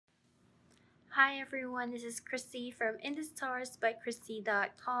Hi everyone, this is Krissy from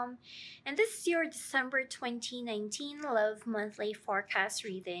InTheStarsByKrissy.com, and this is your December 2019 Love Monthly Forecast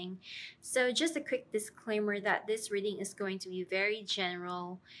reading. So just a quick disclaimer that this reading is going to be very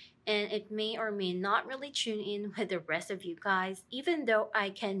general and it may or may not really tune in with the rest of you guys, even though I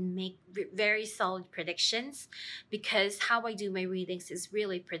can make very solid predictions because how I do my readings is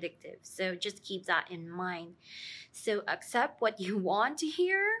really predictive. So just keep that in mind. So accept what you want to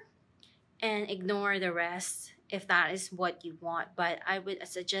hear and ignore the rest if that is what you want. But I would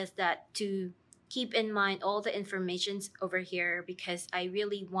suggest that to keep in mind all the informations over here because I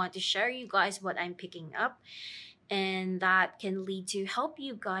really want to share you guys what I'm picking up, and that can lead to help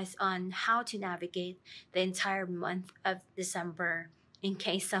you guys on how to navigate the entire month of December in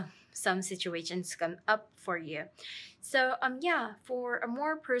case some situations come up for you. So yeah, for a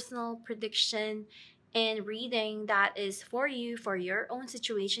more personal prediction and reading that is for you for your own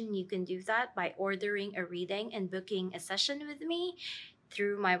situation, you can do that by ordering a reading and booking a session with me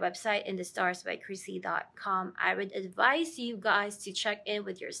through my website InTheStarsByKrissy.com. I would advise you guys to check in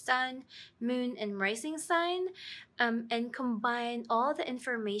with your sun, moon, and rising sign, and combine all the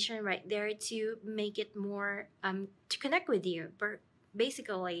information right there to make it more to connect with you.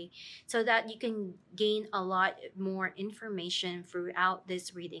 Basically, so that you can gain a lot more information throughout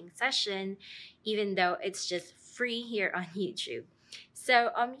this reading session, even though it's just free here on YouTube.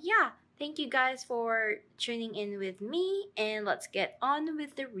 So yeah, thank you guys for tuning in with me, and let's get on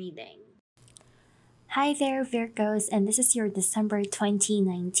with the reading. Hi there, Virgos, and this is your December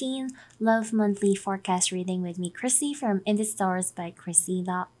 2019 Love Monthly Forecast reading with me, Krissy from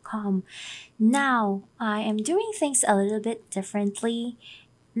InTheStarsByKrissy.com. Now, I am doing things a little bit differently.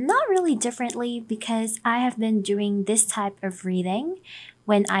 Not really differently because I have been doing this type of reading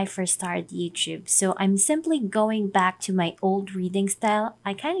when I first started YouTube. So I'm simply going back to my old reading style.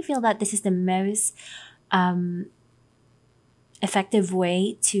 I kind of feel that this is the most effective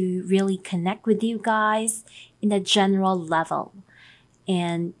way to really connect with you guys in a general level,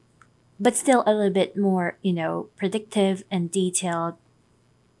 and but still a little bit more, predictive and detailed,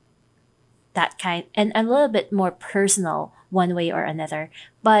 that kind, and a little bit more personal one way or another.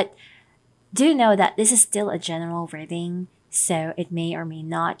 But do know that this is still a general reading, so it may or may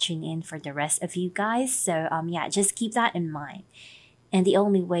not tune in for the rest of you guys. So yeah, just keep that in mind. And the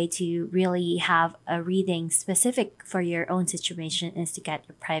only way to really have a reading specific for your own situation is to get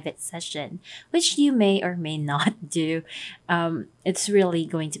a private session, which you may or may not do. It's really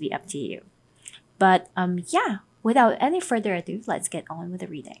going to be up to you. But yeah, without any further ado, let's get on with the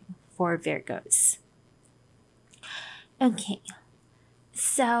reading for Virgos. Okay,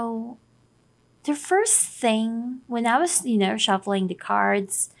 so the first thing when I was, shuffling the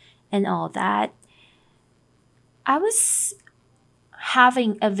cards and all that, I was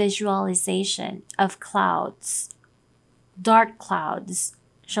having a visualization of clouds, dark clouds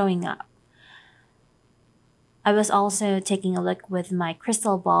showing up. I was also taking a look with my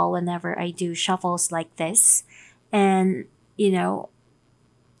crystal ball whenever I do shuffles like this. And,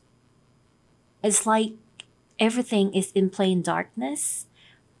 it's like everything is in plain darkness.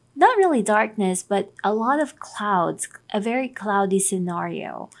 Not really darkness, but a lot of clouds, a very cloudy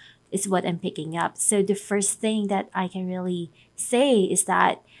scenario is what I'm picking up. So the first thing that I can really say is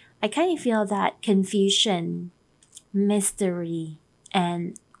that I kind of feel that confusion, mystery,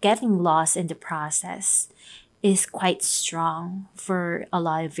 and getting lost in the process is quite strong for a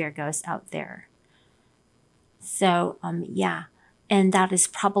lot of Virgos out there. So yeah, and that is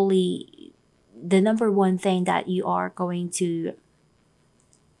probably the number one thing that you are going to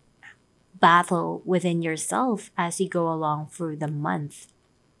battle within yourself as you go along through the month.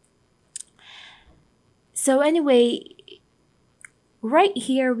 So anyway, right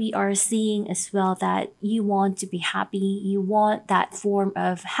here we are seeing as well that you want to be happy. You want that form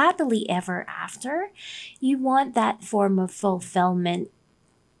of happily ever after. You want that form of fulfillment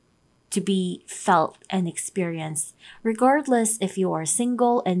to be felt and experienced, regardless if you are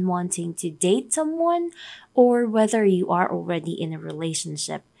single and wanting to date someone or whether you are already in a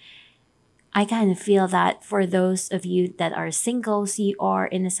relationship. I kind of feel that for those of you that are singles, you are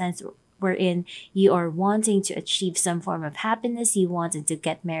in a sense wherein you are wanting to achieve some form of happiness, you wanted to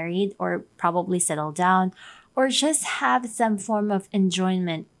get married or probably settle down, or just have some form of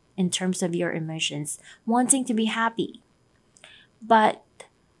enjoyment in terms of your emotions, wanting to be happy. But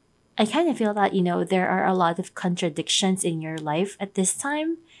I kind of feel that, there are a lot of contradictions in your life at this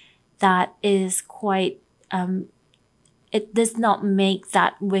time that is quite, it does not make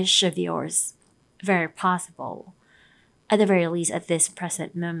that wish of yours very possible, at the very least at this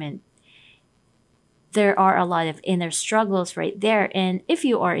present moment. there are a lot of inner struggles right there. And if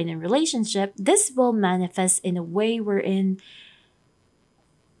you are in a relationship, this will manifest in a way wherein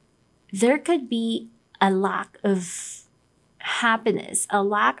there could be a lack of happiness, a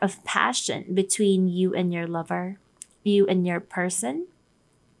lack of passion between you and your lover, you and your person.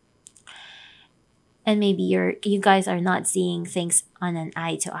 And maybe you guys are not seeing things on an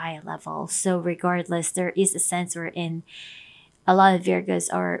eye to eye level. So regardless, there is a sense wherein a lot of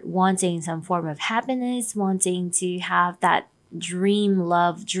Virgos are wanting some form of happiness, wanting to have that dream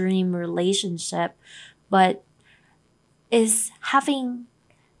love, dream relationship, but is having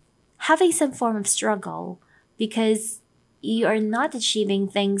some form of struggle because you are not achieving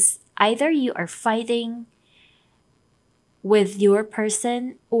things. Either you are fighting with your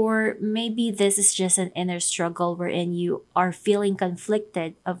person, or maybe this is just an inner struggle wherein you are feeling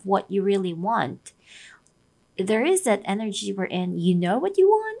conflicted of what you really want. There is that energy wherein you know what you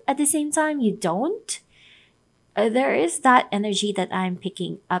want, at the same time you don't. There is that energy that I'm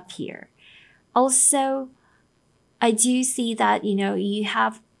picking up here. Also, I do see that you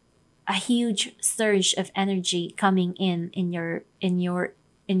have a huge surge of energy coming in your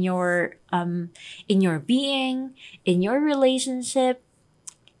being, in your relationship,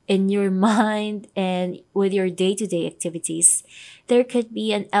 in your mind, and with your day-to-day activities. There could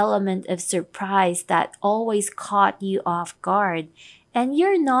be an element of surprise that always caught you off guard, and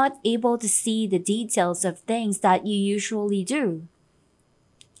you're not able to see the details of things that you usually do.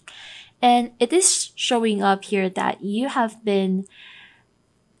 And it is showing up here that you have been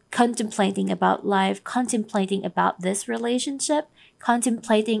contemplating about life, contemplating about this relationship,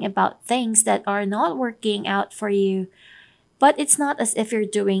 contemplating about things that are not working out for you. But it's not as if you're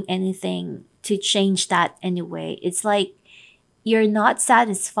doing anything to change that anyway. It's like you're not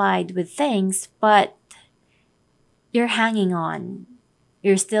satisfied with things, but you're hanging on.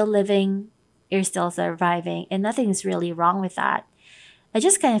 You're still living, you're still surviving, and nothing's really wrong with that. I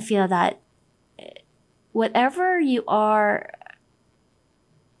just kind of feel that whatever you are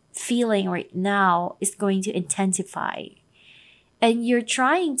feeling right now is going to intensify. And you're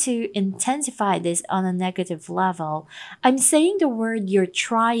trying to intensify this on a negative level. I'm saying the word you're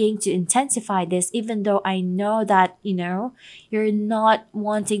trying to intensify this, even though I know that, you're not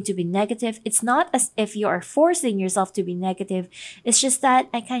wanting to be negative. It's not as if you are forcing yourself to be negative. It's just that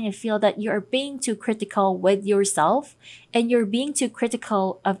I kind of feel that you're being too critical with yourself, and you're being too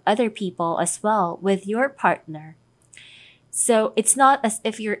critical of other people as well with your partner. So it's not as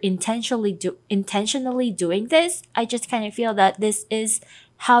if you're intentionally doing this. I just kind of feel that this is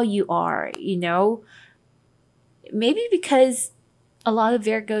how you are. Maybe because a lot of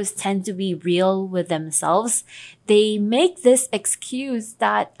Virgos tend to be real with themselves. They make this excuse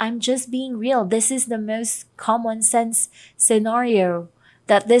that I'm just being real. This is the most common sense scenario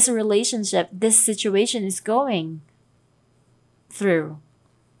that this relationship, this situation is going through.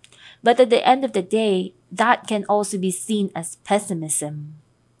 But at the end of the day, that can also be seen as pessimism.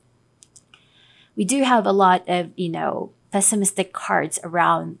 We do have a lot of, pessimistic cards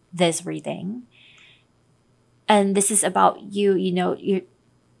around this reading. And this is about you,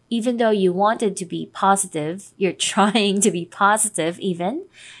 even though you wanted to be positive, you're trying to be positive even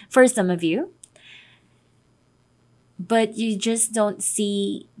for some of you. But you just don't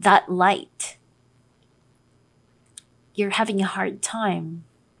see that light. You're having a hard time.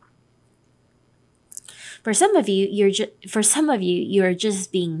 For some of you, you're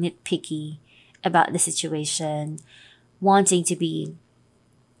just being nitpicky about the situation, wanting to be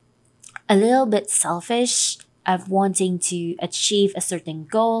a little bit selfish of wanting to achieve a certain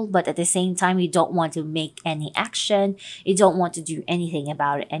goal, but at the same time, you don't want to make any action. You don't want to do anything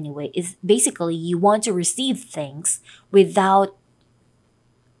about it anyway. It's basically you want to receive things without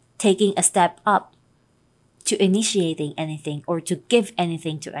taking a step up to initiating anything or to give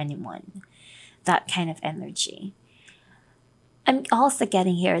anything to anyone. That kind of energy. I'm also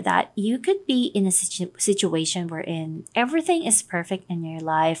getting here that you could be in a situation wherein everything is perfect in your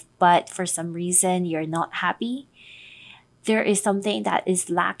life, but for some reason you're not happy. There is something that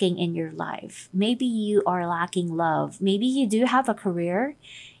is lacking in your life. Maybe you are lacking love. Maybe you do have a career,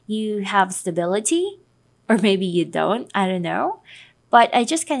 you have stability, or maybe you don't. I don't know. But I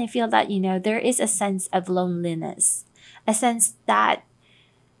just kind of feel that, there is a sense of loneliness, a sense that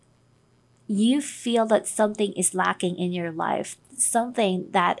you feel that something is lacking in your life, something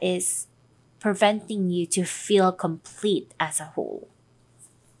that is preventing you to feel complete as a whole.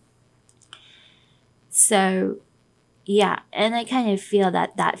 So, yeah, and I kind of feel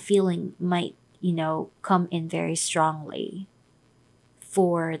that that feeling might, come in very strongly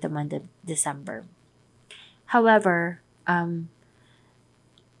for the month of December. However,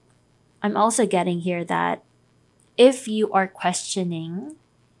 I'm also getting here that if you are questioning,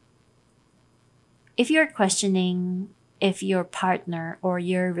 if you're questioning if your partner or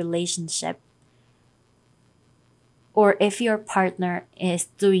your relationship, or if your partner is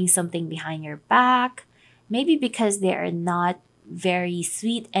doing something behind your back, maybe because they are not very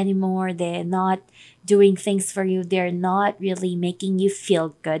sweet anymore, they're not doing things for you, they're not really making you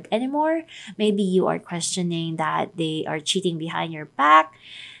feel good anymore. Maybe you are questioning that they are cheating behind your back.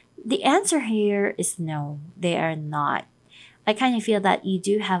 The answer here is no, they are not. I kind of feel that you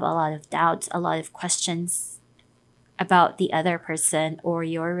do have a lot of doubts, a lot of questions about the other person or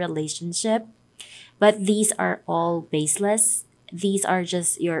your relationship, but these are all baseless. These are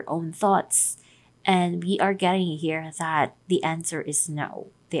just your own thoughts. And we are getting here that the answer is no.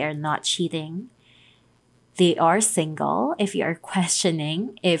 They are not cheating. They are single. If you are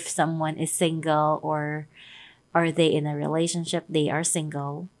questioning if someone is single or are they in a relationship, they are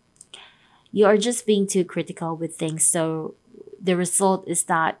single. You are just being too critical with things. So the result is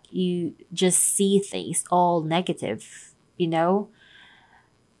that you just see things all negative, you know?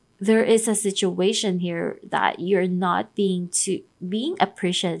 There is a situation here that you're not being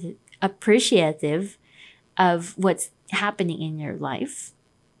appreciative of what's happening in your life.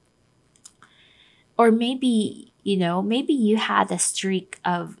 Or maybe, maybe you had a streak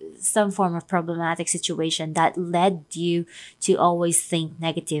of some form of problematic situation that led you to always think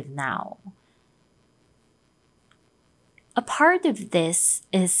negative now. A part of this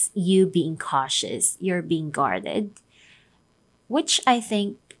is you being cautious, you're being guarded, which I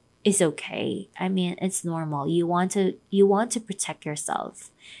think is okay. I mean, it's normal. You want to protect yourself.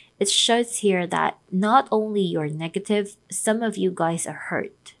 It shows here that not only you're negative, some of you guys are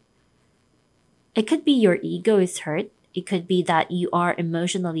hurt. It could be your ego is hurt. It could be that you are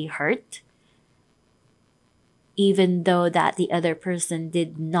emotionally hurt, even though that the other person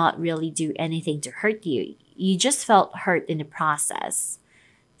did not really do anything to hurt you. You just felt hurt in the process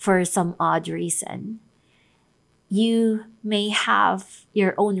for some odd reason. You may have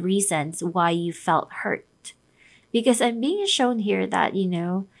your own reasons why you felt hurt. Because I'm being shown here that,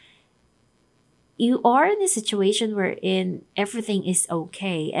 you are in a situation wherein everything is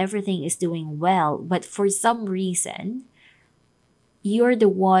okay, everything is doing well, but for some reason, you're the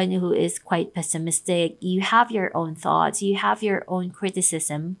one who is quite pessimistic. You have your own thoughts, you have your own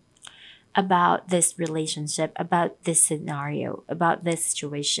criticism about this relationship, about this scenario, about this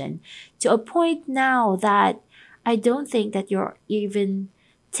situation, to a point now that I don't think that you're even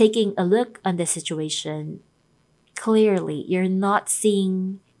taking a look on the situation clearly. You're not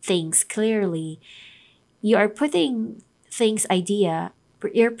seeing things clearly. You are putting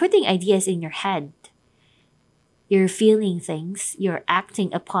you're putting ideas in your head. You're feeling things. You're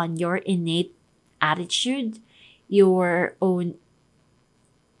acting upon your innate attitude, your own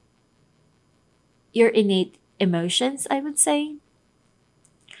your innate emotions, I would say.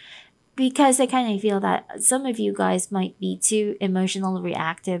 Because I kind of feel that some of you guys might be too emotional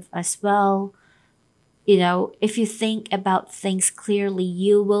reactive as well. If you think about things clearly,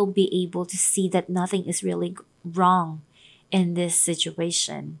 you will be able to see that nothing is really wrong in this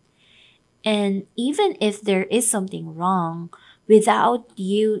situation. And even if there is something wrong, without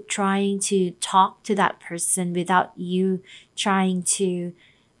you trying to talk to that person, without you trying to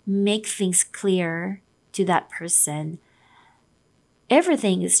make things clear to that person,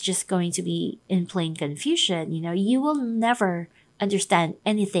 everything is just going to be in plain confusion. You will never understand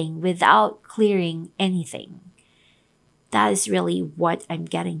anything without clearing anything. That is really what I'm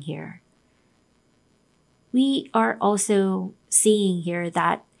getting here. We are also seeing here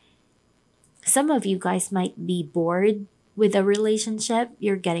that some of you guys might be bored with a relationship.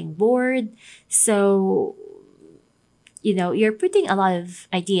 You're getting bored. So, you're putting a lot of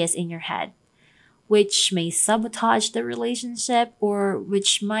ideas in your head, which may sabotage the relationship or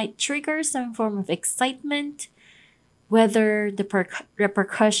which might trigger some form of excitement. Whether the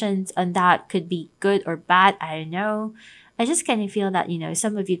repercussions on that could be good or bad, I don't know. I just kind of feel that,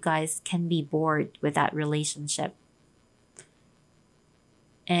 some of you guys can be bored with that relationship.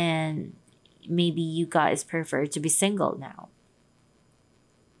 And maybe you guys prefer to be single now.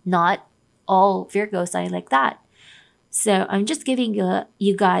 Not all Virgos are like that. So I'm just giving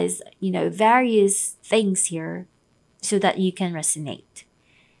you guys, various things here so that you can resonate.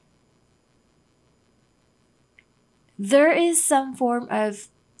 There is some form of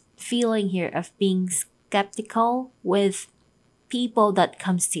feeling here of being skeptical with people that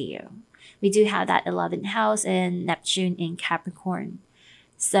comes to you. We do have that 11th house and Neptune in Capricorn.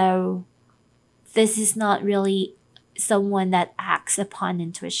 So this is not really someone that acts upon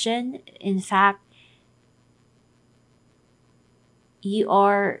intuition. In fact, you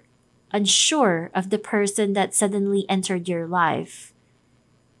are unsure of the person that suddenly entered your life,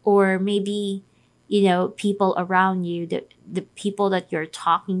 or maybe people around you, the people that you're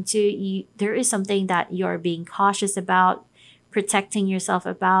talking to, there is something that you're being cautious about, protecting yourself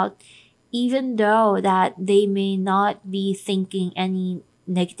about, even though that they may not be thinking any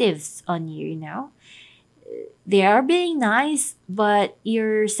negatives on you. They are being nice, but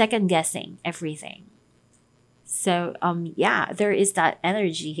you're second guessing everything. So yeah, there is that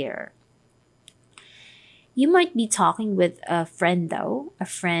energy here. You might be talking with a friend, though, a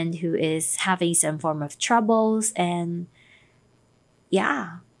friend who is having some form of troubles. And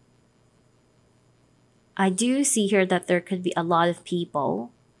yeah, I do see here that there could be a lot of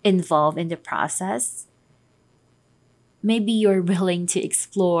people involved in the process. Maybe you're willing to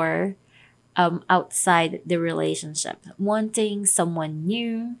explore outside the relationship, wanting someone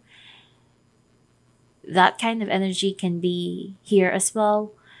new. That kind of energy can be here as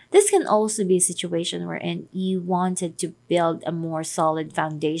well. This can also be a situation wherein you wanted to build a more solid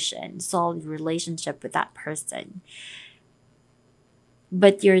foundation, solid relationship with that person,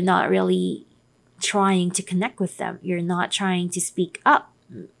 but you're not really trying to connect with them. You're not trying to speak up.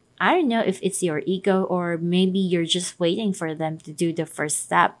 I don't know if it's your ego, or maybe you're just waiting for them to do the first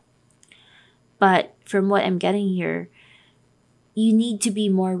step. But from what I'm getting here, you need to be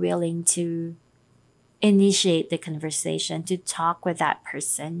more willing to initiate the conversation, to talk with that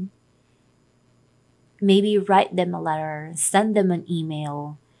person. Maybe write them a letter, send them an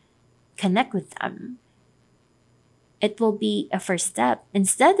email, connect with them. It will be a first step.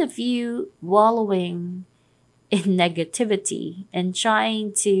 Instead of you wallowing in negativity and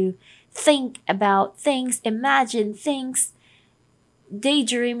trying to think about things, imagine things,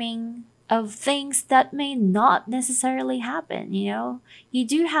 daydreaming of things that may not necessarily happen. You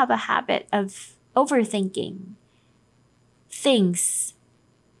do have a habit of overthinking things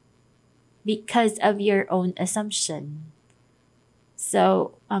because of your own assumption.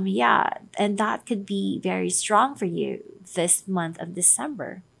 So, yeah, and that could be very strong for you this month of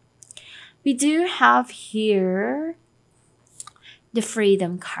December. We do have here the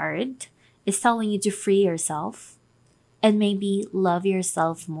freedom card. It's telling you to free yourself and maybe love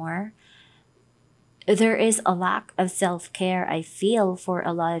yourself more. There is a lack of self-care, I feel, for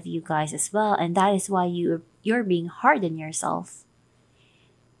a lot of you guys as well, and that is why you're being hard on yourself,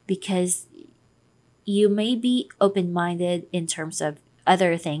 because you may be open-minded in terms of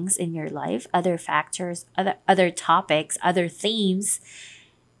other things in your life, other factors, other topics, other themes,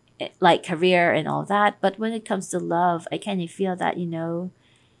 like career and all that. But when it comes to love, I kind of feel that,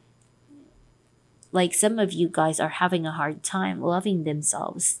 like some of you guys are having a hard time loving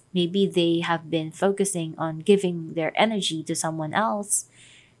themselves. Maybe they have been focusing on giving their energy to someone else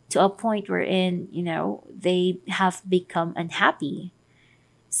to a point wherein, they have become unhappy.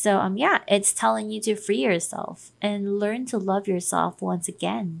 So yeah, it's telling you to free yourself and learn to love yourself once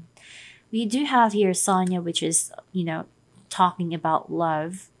again. We do have here Sonia, which is, talking about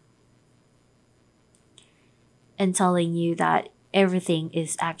love and telling you that everything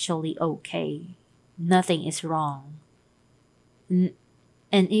is actually okay. Nothing is wrong. And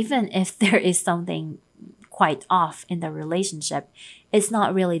even if there is something quite off in the relationship, it's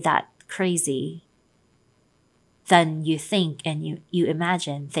not really that crazy than you think and you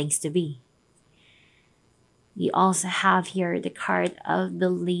imagine things to be. You also have here the card of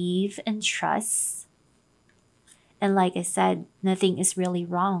believe and trust. And like I said, nothing is really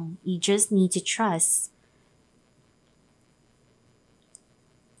wrong. You just need to trust.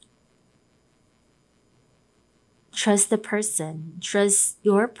 Trust the person, trust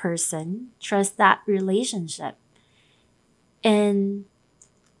your person, trust that relationship. And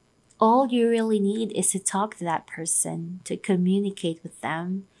all you really need is to talk to that person, to communicate with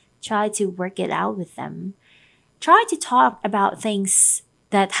them, try to work it out with them. Try to talk about things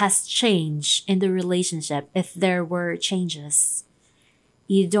that has changed in the relationship if there were changes.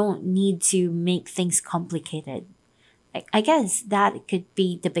 You don't need to make things complicated. I guess that could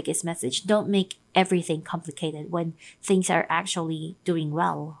be the biggest message. Don't make everything complicated when things are actually doing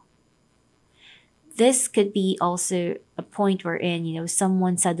well. This could be also a point wherein,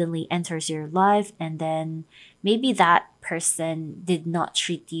 someone suddenly enters your life, and then maybe that person did not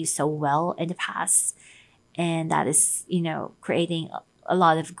treat you so well in the past. And that is, creating a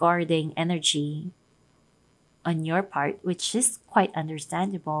lot of guarding energy on your part, which is quite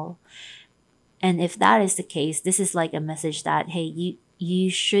understandable. And if that is the case, this is like a message that, hey, you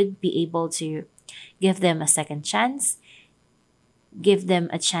should be able to give them a second chance, give them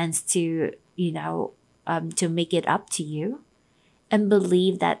a chance to, to make it up to you, and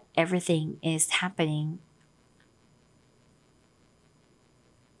believe that everything is happening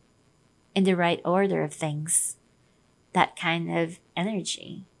in the right order of things. That kind of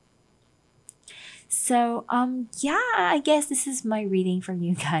energy. So, yeah, I guess this is my reading from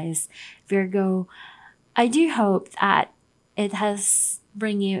you guys, Virgo. I do hope that it has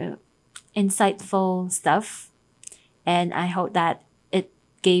bring you insightful stuff, and I hope that it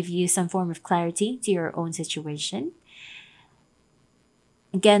gave you some form of clarity to your own situation.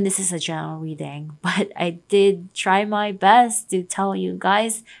 Again, this is a general reading, but I did try my best to tell you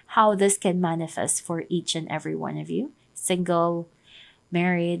guys how this can manifest for each and every one of you, single,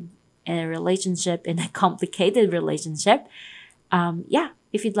 married, in a relationship, in a complicated relationship. Yeah,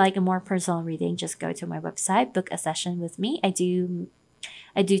 if you'd like a more personal reading, just go to my website, book a session with me. I do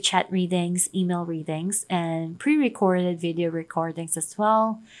chat readings, email readings, and pre-recorded video recordings as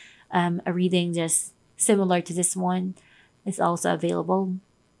well. A reading just similar to this one is also available.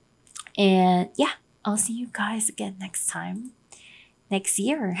 And yeah, I'll see you guys again next time, next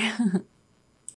year.